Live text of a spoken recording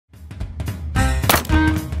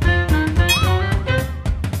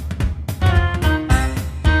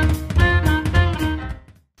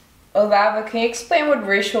Olave, can you explain what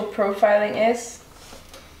racial profiling is?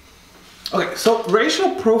 Okay, so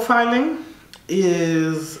racial profiling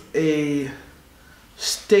is a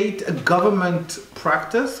government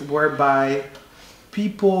practice whereby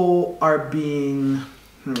people are being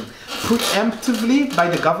preemptively, by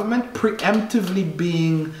the government,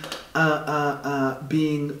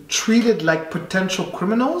 being treated like potential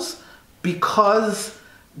criminals because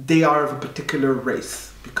they are of a particular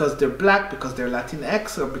race, because they're black, because they're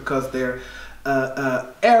Latinx, or because they're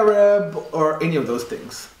Arab, or any of those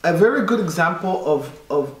things. A very good example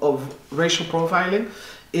of racial profiling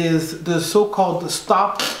is the so-called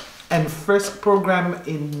Stop and Frisk program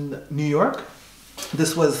in New York.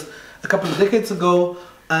 This was a couple of decades ago,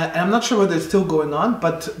 and I'm not sure whether it's still going on,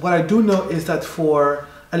 but what I do know is that for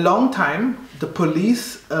a long time, the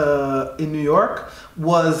police in New York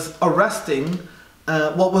was arresting,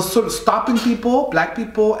 was sort of stopping people, black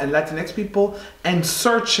people and Latinx people, and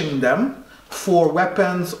searching them for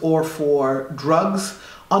weapons or for drugs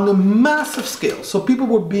on a massive scale. So people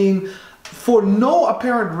were being, for no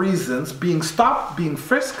apparent reasons, being stopped, being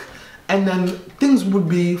frisked, and then things would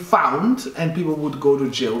be found and people would go to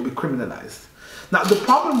jail, would be criminalized. Now the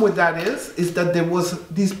problem with that is that there was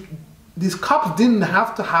these cops didn't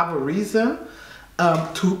have to have a reason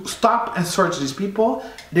to stop and search these people.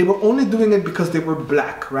 They were only doing it because they were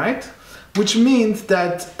black, right? Which means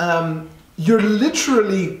that you're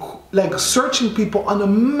literally like searching people on a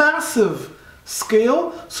massive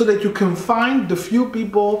scale so that you can find the few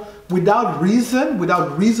people without reason,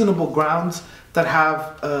 without reasonable grounds, that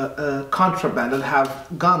have contraband, that have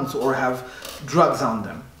guns or have drugs on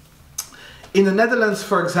them. In the Netherlands,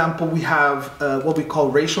 for example, we have what we call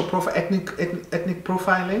racial ethnic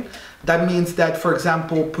profiling. That means that, for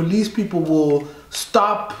example, police people will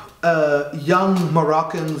stop young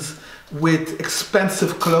Moroccans with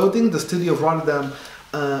expensive clothing. The city of Rotterdam,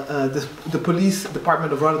 the police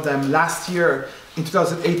department of Rotterdam last year in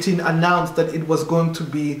 2018 announced that it was going to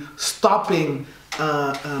be stopping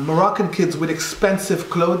Moroccan kids with expensive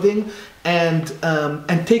clothing and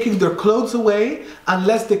taking their clothes away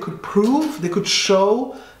unless they could prove, they could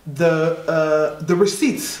show the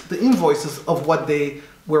receipts, the invoices of what they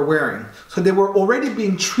were wearing. So they were already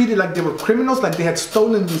being treated like they were criminals, like they had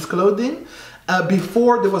stolen these clothing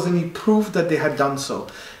before there was any proof that they had done so.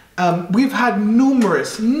 We've had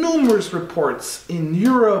numerous reports in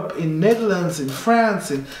Europe, in Netherlands, in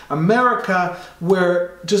France, in America,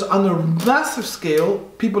 where just on a massive scale,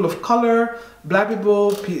 people of color, black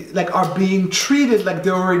people, like are being treated like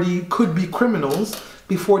they already could be criminals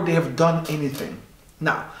before they have done anything.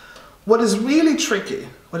 Now, what is really tricky,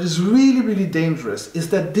 what is really dangerous is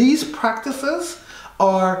that these practices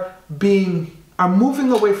are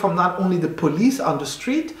moving away from not only the police on the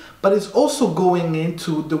street, but it's also going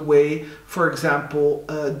into the way, for example,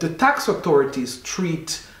 the tax authorities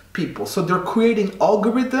treat people. So they're creating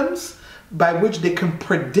algorithms by which they can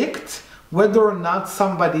predict whether or not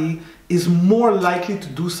somebody is more likely to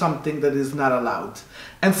do something that is not allowed.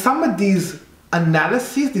 And some of these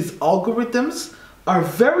analyses, these algorithms, are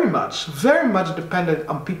very much dependent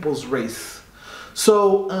on people's race.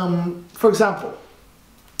 So, for example,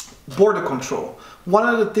 border control. One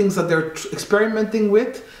of the things that they're experimenting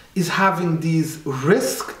with is having these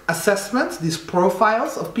risk assessments, these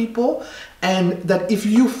profiles of people, and that if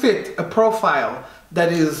you fit a profile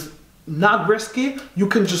that is not risky, you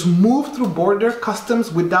can just move through border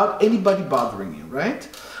customs without anybody bothering you, right?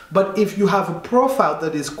 But if you have a profile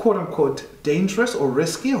that is quote-unquote dangerous or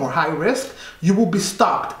risky or high risk, you will be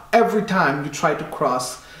stopped every time you try to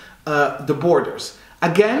cross the borders.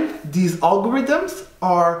 Again, these algorithms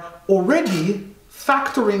are already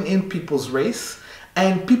factoring in people's race,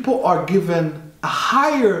 and people are given a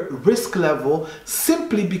higher risk level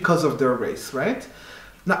simply because of their race, right?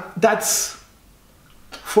 Now, that's,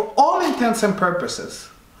 for all intents and purposes,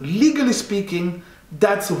 legally speaking,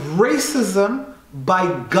 that's racism by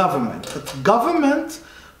government. That's government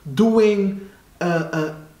doing,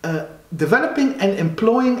 developing and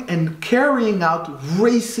employing and carrying out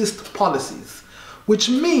racist policies, which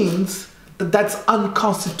means that that's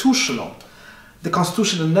unconstitutional. The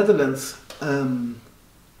Constitution of the Netherlands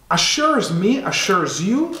assures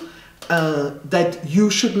you that you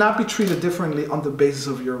should not be treated differently on the basis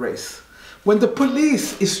of your race. When the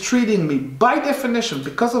police is treating me, by definition,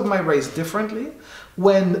 because of my race differently,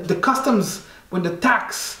 when the customs, when the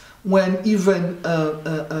tax, when even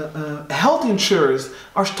health insurers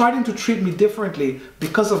are starting to treat me differently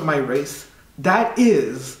because of my race, that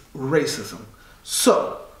is racism.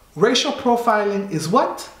 So, racial profiling is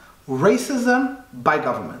what? Racism by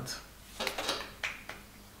government.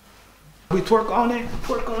 We twerk on it,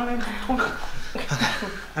 twerk on it, twerk.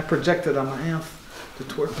 I projected on my ass to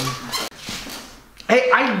twerk. Hey,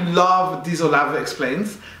 I love these Olave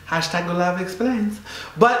Explains. Hashtag Olave Explains.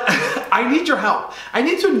 But I need your help. I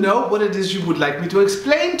need to know what it is you would like me to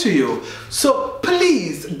explain to you. So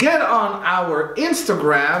please get on our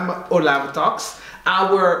Instagram, Olave Talks,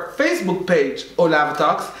 our Facebook page, Olave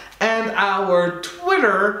Talks, and our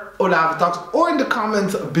Twitter, Olave Talks, or in the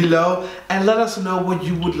comments below, and let us know what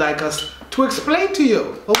you would like us to explain to you.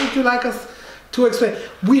 What would you like us to explain?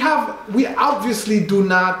 We obviously do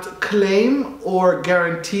not claim or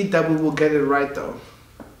guarantee that we will get it right though.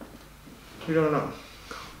 We don't know.